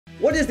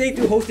What is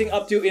A2 Hosting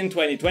up to in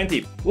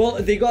 2020?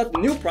 Well, they got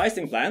new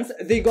pricing plans,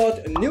 they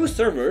got new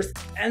servers,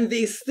 and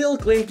they still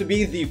claim to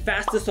be the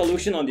fastest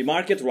solution on the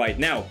market right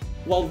now.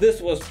 While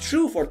this was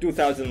true for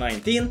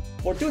 2019,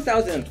 for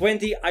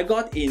 2020 I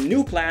got a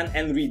new plan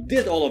and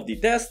redid all of the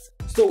tests,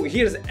 so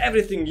here's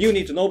everything you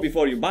need to know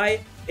before you buy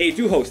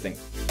A2 Hosting.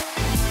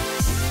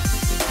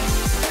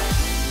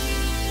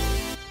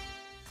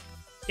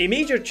 A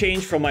major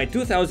change from my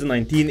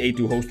 2019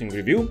 A2 Hosting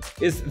review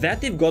is that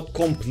they've got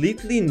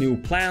completely new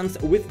plans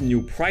with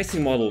new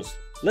pricing models.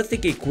 Let's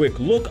take a quick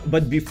look,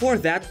 but before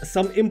that,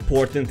 some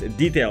important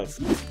details.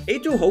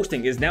 A2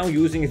 Hosting is now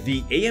using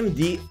the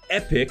AMD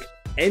EPYC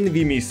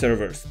NVMe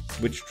servers,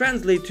 which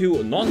translate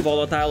to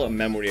non-volatile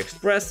memory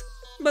express,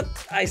 but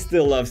I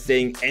still love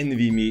saying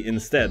NVMe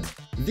instead.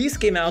 These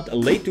came out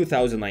late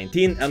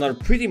 2019 and are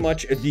pretty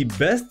much the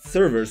best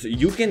servers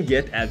you can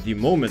get at the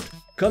moment,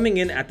 coming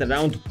in at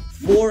around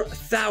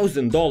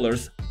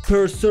 $4,000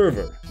 per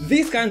server.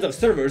 These kinds of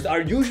servers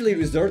are usually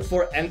reserved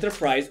for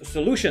enterprise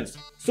solutions,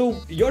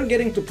 so you're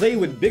getting to play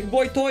with big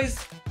boy toys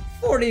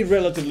for a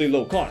relatively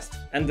low cost.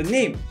 And the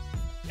name,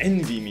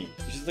 NVMe,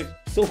 which is like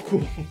so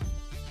cool.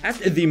 At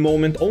the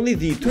moment, only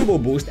the Turbo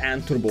Boost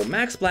and Turbo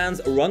Max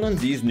plans run on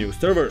these new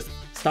servers.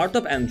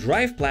 Startup and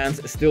Drive plans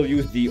still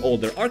use the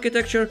older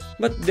architecture,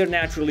 but they're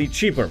naturally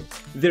cheaper.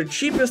 Their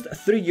cheapest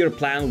 3-year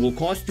plan will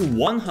cost you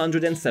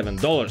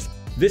 $107.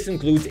 This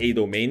includes a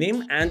domain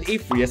name and a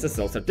free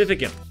SSL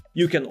certificate.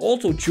 You can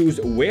also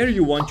choose where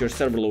you want your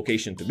server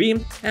location to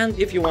be, and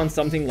if you want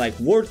something like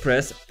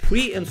WordPress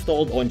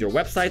pre-installed on your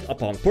website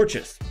upon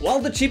purchase. While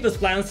the cheapest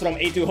plans from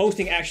A2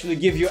 Hosting actually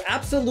give you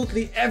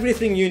absolutely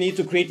everything you need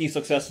to create a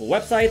successful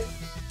website,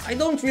 I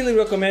don't really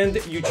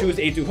recommend you choose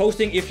A2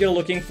 Hosting if you're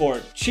looking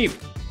for cheap.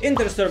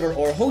 InterServer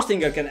or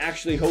Hostinger can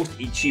actually host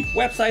a cheap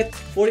website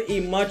for a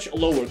much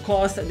lower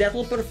cost that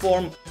will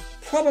perform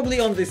probably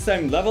on the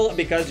same level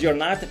because you're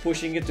not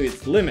pushing it to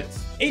its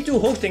limits.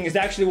 A2 Hosting is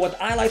actually what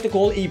I like to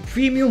call a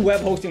premium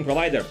web hosting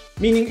provider,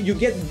 meaning you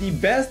get the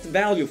best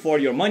value for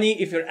your money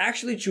if you're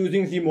actually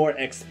choosing the more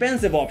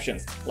expensive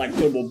options like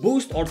Turbo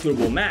Boost or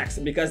Turbo Max,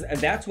 because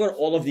that's where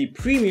all of the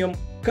premium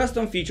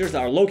custom features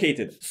are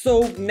located.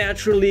 So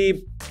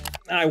naturally,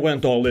 I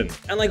went all in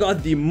and I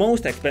got the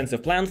most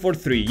expensive plan for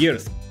 3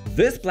 years.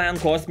 This plan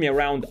cost me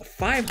around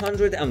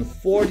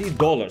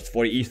 $540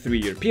 for a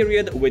 3-year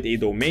period with a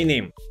domain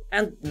name.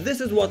 And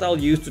this is what I'll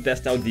use to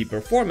test out the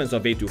performance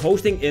of A2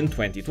 Hosting in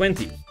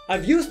 2020.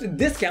 I've used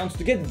discounts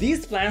to get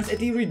these plans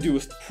at a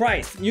reduced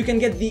price. You can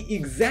get the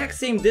exact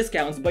same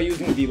discounts by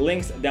using the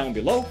links down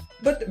below,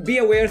 but be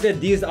aware that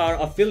these are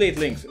affiliate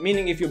links,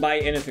 meaning if you buy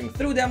anything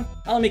through them,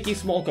 I'll make a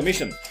small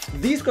commission.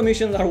 These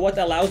commissions are what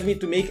allows me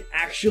to make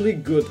actually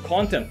good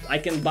content. I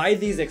can buy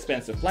these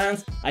expensive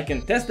plans, I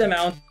can test them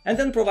out, and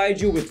then provide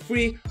you with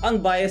free,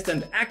 unbiased,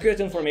 and accurate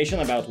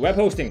information about web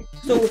hosting.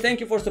 So thank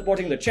you for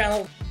supporting the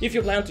channel. If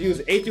you plan to use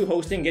A2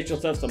 Hosting, get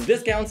yourself some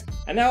discounts.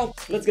 And now,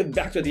 let's get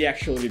back to the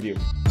actual review.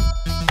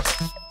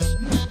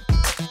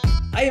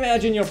 I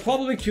imagine you're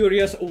probably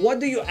curious, what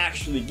do you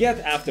actually get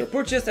after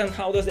purchase and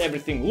how does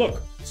everything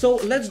look? So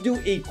let's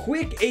do a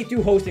quick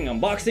A2 Hosting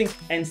unboxing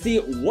and see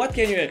what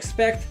can you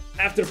expect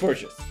after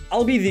purchase.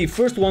 I'll be the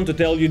first one to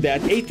tell you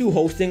that A2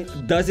 Hosting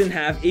doesn't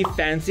have a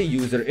fancy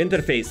user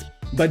interface,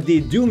 but they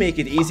do make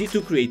it easy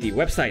to create a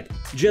website.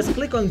 Just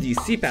click on the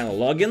cPanel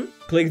login,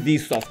 click the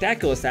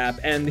Softaculous app,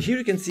 and here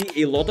you can see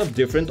a lot of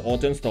different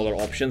auto-installer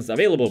options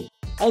available.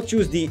 I'll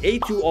choose the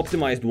A2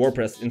 optimized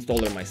WordPress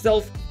installer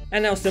myself,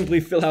 and now simply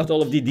fill out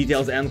all of the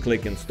details and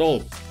click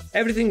install.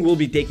 Everything will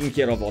be taken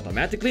care of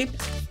automatically.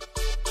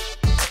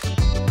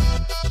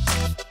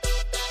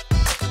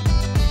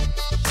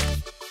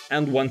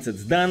 And once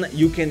it's done,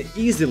 you can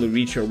easily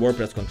reach your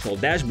WordPress control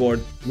dashboard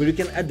where you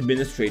can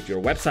administrate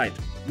your website.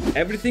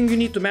 Everything you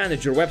need to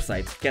manage your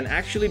website can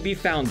actually be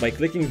found by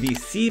clicking the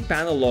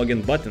cPanel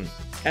login button.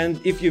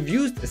 And if you've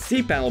used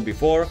cPanel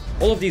before,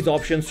 all of these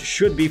options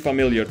should be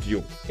familiar to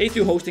you.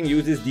 A2 Hosting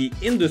uses the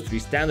industry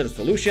standard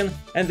solution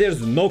and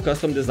there's no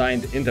custom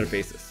designed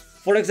interfaces.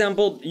 For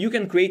example, you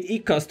can create a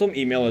custom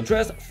email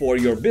address for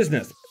your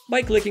business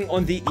by clicking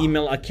on the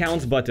email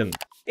accounts button.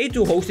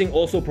 A2 Hosting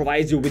also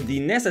provides you with the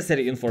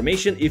necessary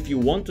information if you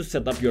want to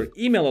set up your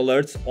email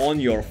alerts on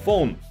your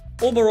phone.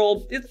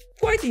 Overall, it's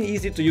quite an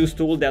easy to use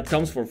tool that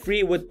comes for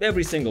free with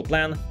every single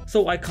plan,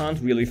 so I can't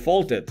really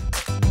fault it.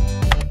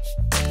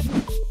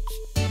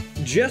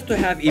 Just to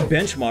have a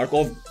benchmark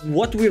of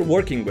what we're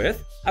working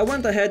with, I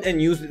went ahead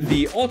and used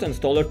the auto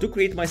installer to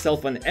create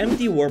myself an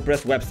empty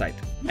WordPress website,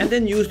 and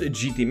then used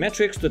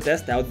GTmetrix to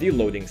test out the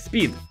loading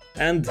speed.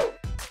 And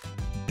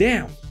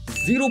damn,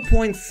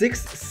 0.6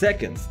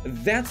 seconds,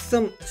 that's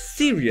some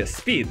serious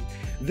speed.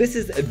 This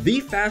is the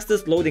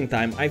fastest loading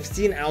time I've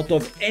seen out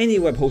of any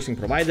web hosting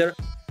provider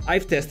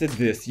I've tested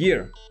this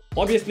year.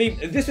 Obviously,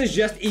 this is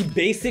just a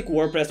basic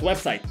WordPress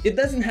website. It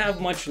doesn't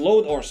have much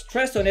load or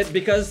stress on it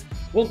because,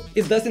 well,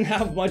 it doesn't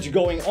have much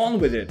going on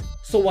with it.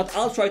 So what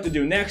I'll try to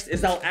do next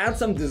is I'll add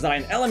some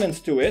design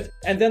elements to it,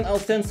 and then I'll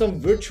send some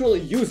virtual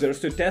users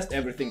to test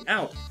everything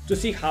out to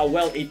see how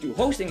well A2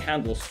 Hosting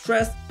handles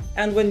stress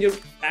and when you're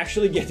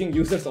actually getting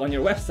users on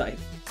your website.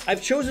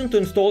 I've chosen to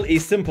install a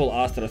simple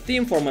Astra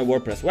theme for my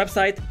WordPress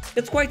website.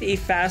 It's quite a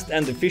fast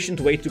and efficient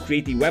way to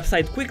create a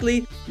website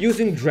quickly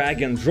using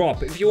drag and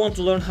drop. If you want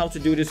to learn how to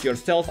do this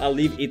yourself, I'll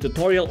leave a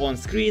tutorial on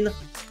screen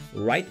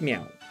right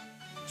meow.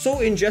 So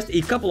in just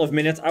a couple of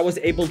minutes, I was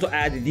able to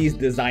add these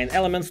design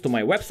elements to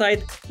my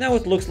website. Now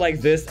it looks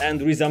like this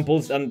and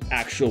resembles an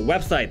actual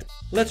website.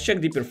 Let's check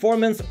the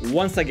performance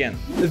once again.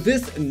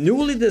 This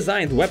newly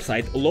designed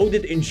website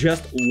loaded in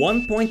just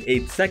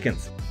 1.8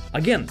 seconds.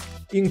 Again,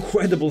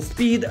 incredible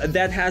speed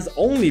that has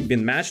only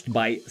been matched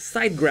by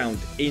SiteGround,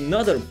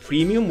 another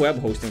premium web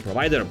hosting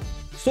provider.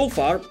 So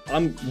far,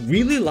 I'm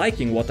really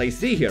liking what I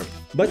see here,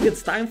 but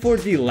it's time for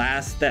the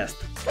last test.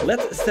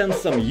 Let's send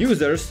some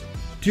users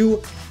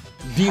to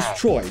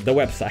destroy the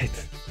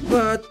website.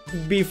 But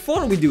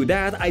before we do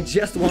that, I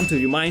just want to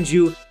remind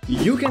you,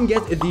 you can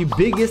get the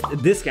biggest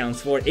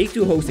discounts for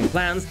A2 hosting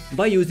plans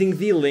by using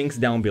the links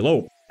down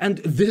below. And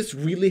this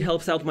really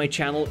helps out my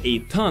channel a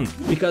ton,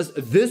 because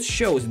this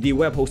shows the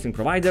web hosting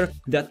provider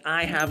that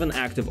I have an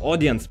active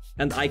audience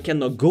and I can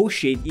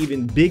negotiate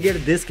even bigger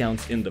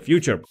discounts in the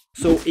future.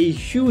 So a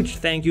huge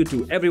thank you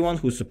to everyone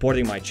who's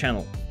supporting my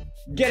channel.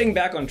 Getting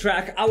back on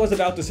track, I was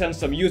about to send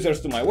some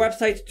users to my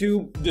website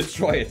to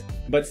destroy it.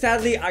 But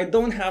sadly, I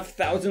don't have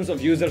thousands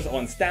of users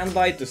on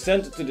standby to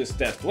send to this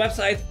test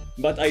website,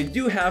 but I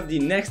do have the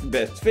next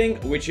best thing,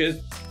 which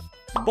is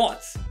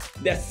bots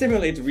that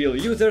simulate real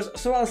users,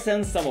 so I'll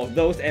send some of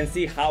those and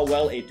see how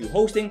well A2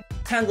 hosting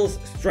handles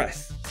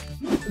stress.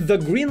 The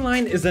green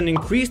line is an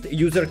increased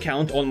user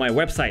count on my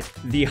website.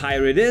 The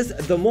higher it is,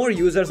 the more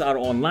users are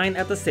online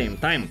at the same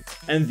time.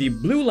 And the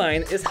blue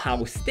line is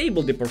how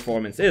stable the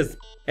performance is.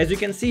 As you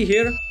can see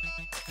here,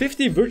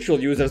 50 virtual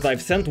users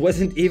I've sent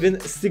wasn't even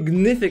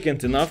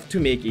significant enough to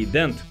make a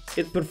dent.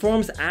 It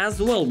performs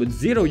as well with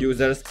 0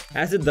 users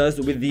as it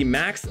does with the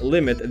max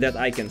limit that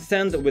I can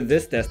send with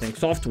this testing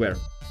software.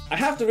 I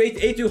have to rate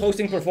A2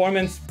 hosting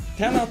performance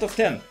 10 out of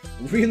 10.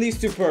 Really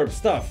superb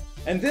stuff.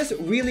 And this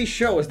really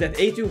shows that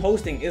A2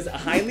 hosting is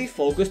highly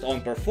focused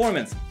on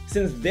performance,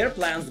 since their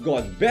plans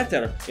got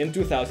better in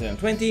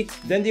 2020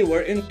 than they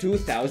were in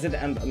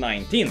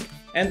 2019.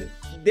 And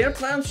their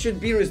plans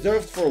should be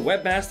reserved for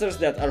webmasters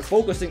that are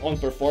focusing on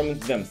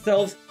performance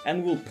themselves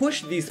and will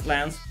push these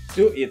plans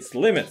to its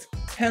limits.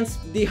 Hence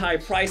the high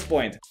price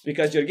point,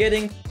 because you're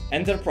getting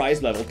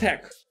enterprise level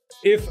tech.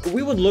 If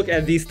we would look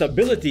at the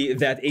stability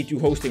that A2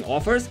 hosting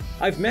offers,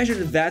 I've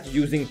measured that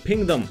using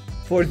Pingdom.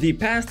 For the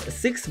past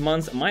 6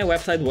 months, my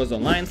website was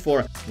online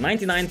for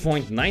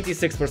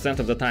 99.96%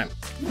 of the time.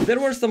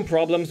 There were some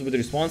problems with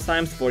response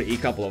times for a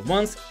couple of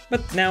months,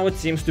 but now it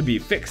seems to be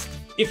fixed.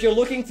 If you're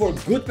looking for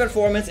good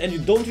performance and you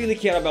don't really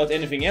care about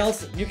anything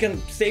else, you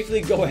can safely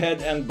go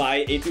ahead and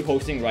buy A2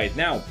 hosting right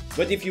now.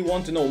 But if you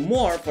want to know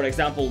more, for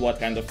example, what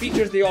kind of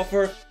features they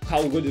offer,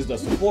 how good is the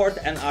support,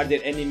 and are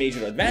there any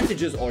major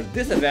advantages or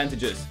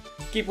disadvantages,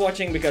 keep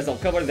watching because I'll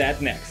cover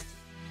that next.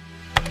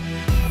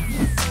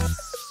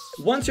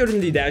 Once you're in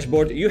the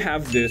dashboard, you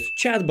have this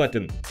chat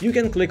button. You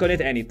can click on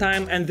it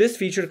anytime, and this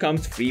feature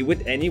comes free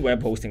with any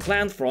web hosting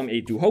plan from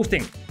A2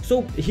 hosting.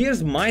 So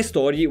here's my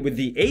story with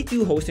the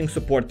A2 hosting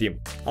support team.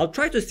 I'll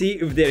try to see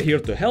if they're here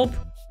to help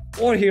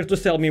or here to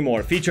sell me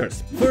more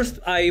features. First,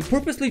 I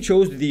purposely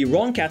chose the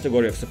wrong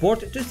category of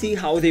support to see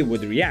how they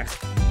would react.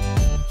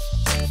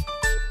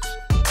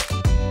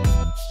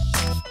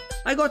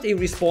 I got a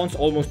response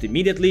almost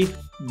immediately,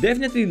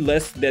 definitely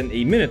less than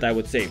a minute I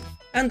would say.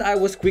 And I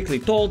was quickly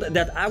told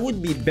that I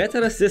would be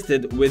better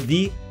assisted with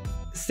the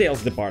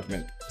sales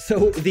department.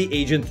 So the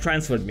agent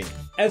transferred me.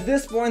 At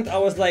this point I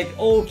was like,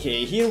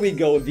 okay, here we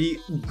go, the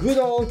good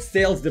old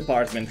sales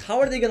department. How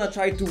are they gonna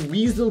try to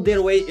weasel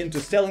their way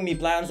into selling me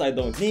plans I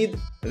don't need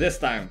this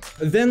time?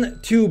 Then,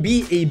 to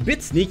be a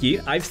bit sneaky,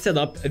 I've set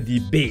up the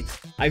bait.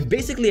 I've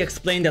basically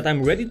explained that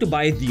I'm ready to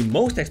buy the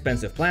most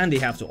expensive plan they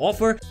have to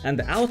offer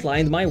and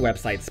outlined my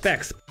website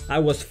specs. I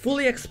was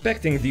fully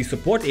expecting the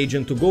support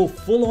agent to go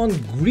full-on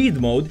greed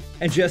mode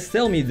and just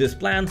sell me this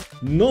plan,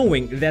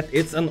 knowing that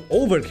it's an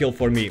overkill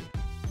for me.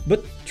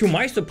 But to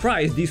my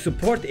surprise, the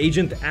support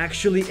agent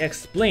actually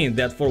explained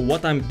that for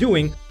what I'm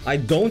doing, I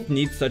don't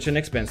need such an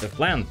expensive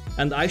plan,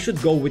 and I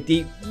should go with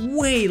the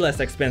way less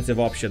expensive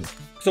option.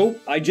 So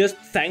I just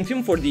thanked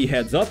him for the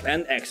heads up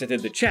and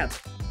exited the chat.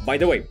 By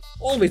the way,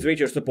 always rate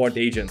your support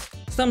agent.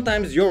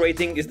 Sometimes your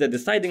rating is the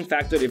deciding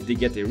factor if they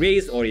get a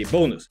raise or a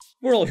bonus.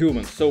 We're all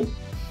humans, so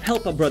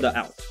help a brother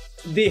out.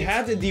 They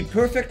had the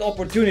perfect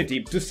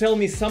opportunity to sell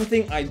me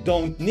something I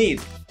don't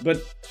need,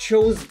 but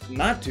chose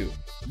not to.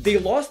 They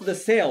lost the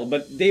sale,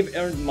 but they've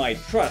earned my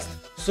trust.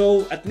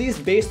 So, at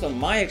least based on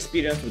my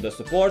experience with the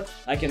support,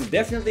 I can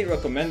definitely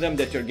recommend them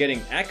that you're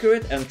getting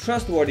accurate and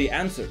trustworthy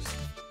answers.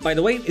 By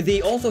the way,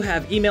 they also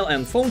have email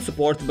and phone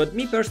support, but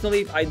me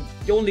personally, I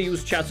only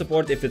use chat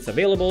support if it's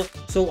available,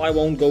 so I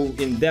won't go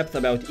in depth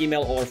about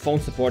email or phone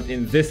support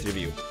in this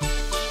review.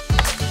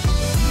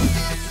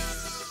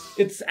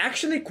 It's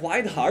actually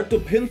quite hard to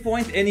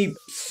pinpoint any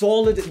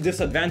solid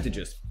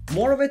disadvantages.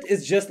 More of it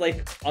is just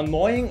like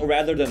annoying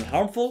rather than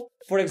harmful.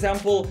 For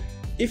example,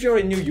 If you're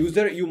a new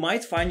user, you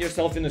might find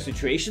yourself in a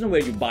situation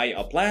where you buy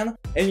a plan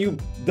and you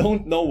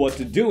don't know what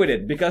to do with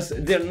it because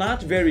they're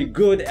not very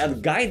good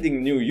at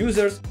guiding new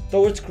users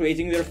towards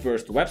creating their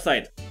first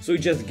website. So you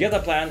just get a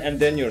plan and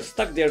then you're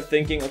stuck there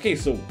thinking, okay,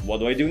 so what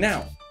do I do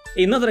now?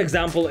 Another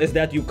example is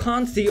that you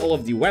can't see all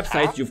of the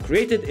websites you've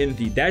created in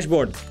the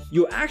dashboard.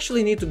 You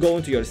actually need to go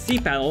into your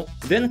cPanel,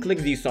 then click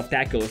the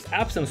Softaculous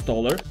Apps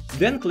installer,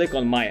 then click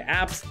on My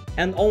Apps,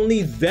 and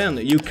only then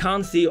you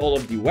can see all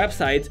of the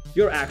websites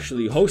you're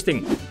actually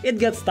hosting. It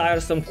gets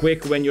tiresome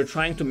quick when you're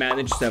trying to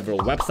manage several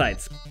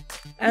websites.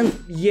 And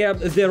yeah,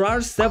 there are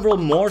several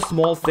more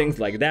small things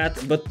like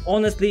that, but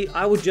honestly,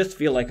 I would just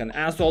feel like an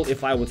asshole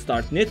if I would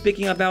start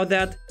nitpicking about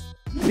that,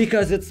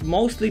 because it's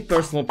mostly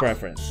personal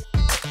preference.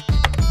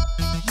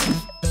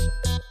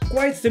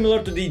 Quite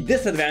similar to the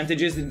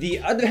disadvantages, the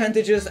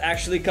advantages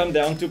actually come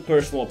down to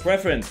personal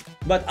preference.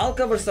 But I'll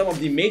cover some of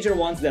the major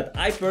ones that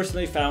I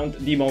personally found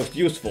the most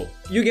useful.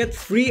 You get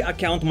free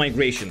account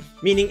migration,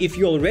 meaning if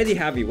you already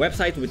have a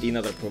website with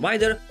another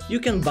provider, you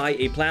can buy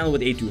a plan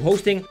with A2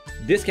 hosting,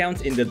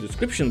 discounts in the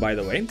description by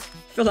the way.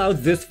 Fill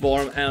out this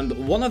form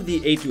and one of the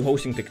A2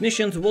 hosting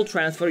technicians will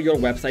transfer your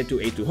website to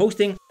A2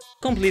 hosting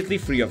completely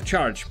free of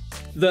charge.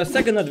 The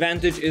second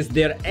advantage is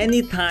their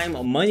anytime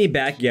money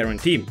back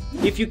guarantee.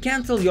 If you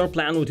cancel your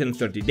plan within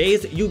 30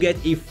 days, you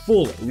get a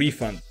full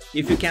refund.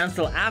 If you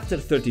cancel after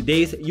 30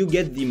 days, you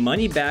get the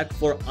money back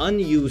for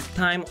unused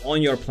time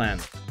on your plan.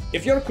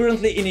 If you're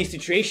currently in a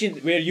situation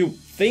where you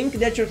think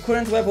that your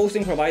current web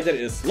hosting provider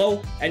is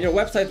slow and your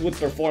website would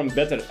perform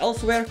better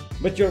elsewhere,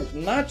 but you're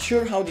not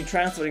sure how the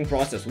transferring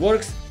process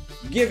works,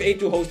 give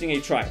A2 hosting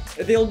a try.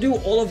 They'll do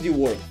all of the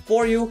work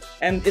for you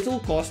and it'll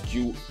cost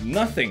you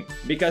nothing,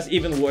 because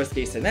even worst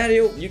case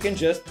scenario, you can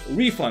just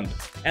refund.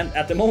 And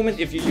at the moment,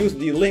 if you use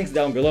the links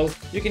down below,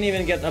 you can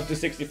even get up to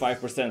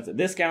 65%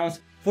 discounts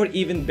for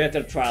even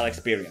better trial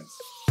experience.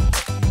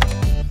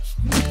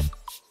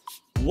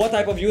 What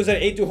type of user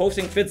A2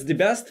 hosting fits the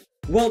best?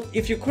 Well,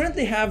 if you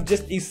currently have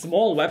just a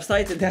small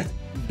website that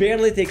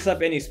barely takes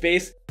up any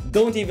space,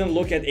 don't even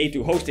look at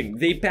A2 hosting.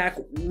 They pack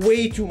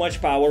way too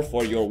much power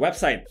for your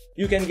website.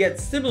 You can get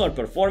similar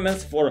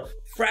performance for a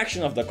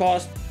fraction of the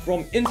cost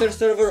from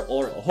InterServer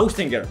or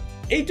Hostinger.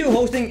 A2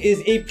 hosting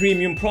is a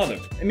premium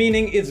product,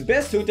 meaning it's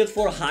best suited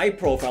for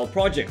high-profile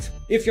projects.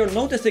 If you're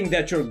noticing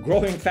that you're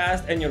growing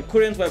fast and your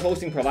current web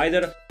hosting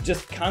provider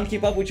just can't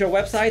keep up with your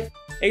website,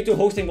 A2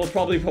 hosting will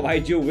probably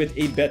provide you with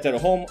a better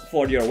home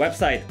for your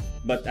website.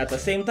 But at the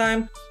same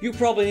time, you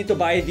probably need to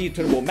buy the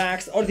Turbo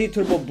Max or the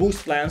Turbo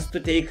Boost plans to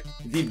take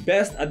the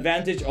best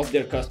advantage of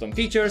their custom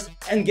features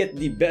and get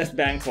the best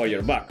bang for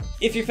your buck.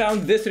 If you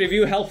found this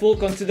review helpful,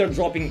 consider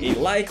dropping a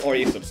like or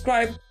a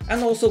subscribe,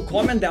 and also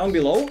comment down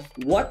below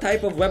what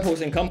type of web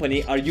hosting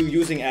company are you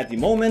using at the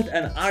moment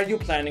and are you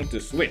planning to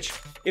switch.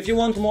 If you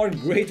want more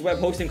great web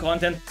hosting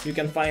content, you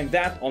can find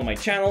that on my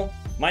channel.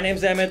 My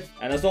name's Emit,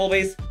 and as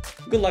always,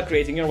 good luck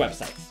creating your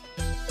websites.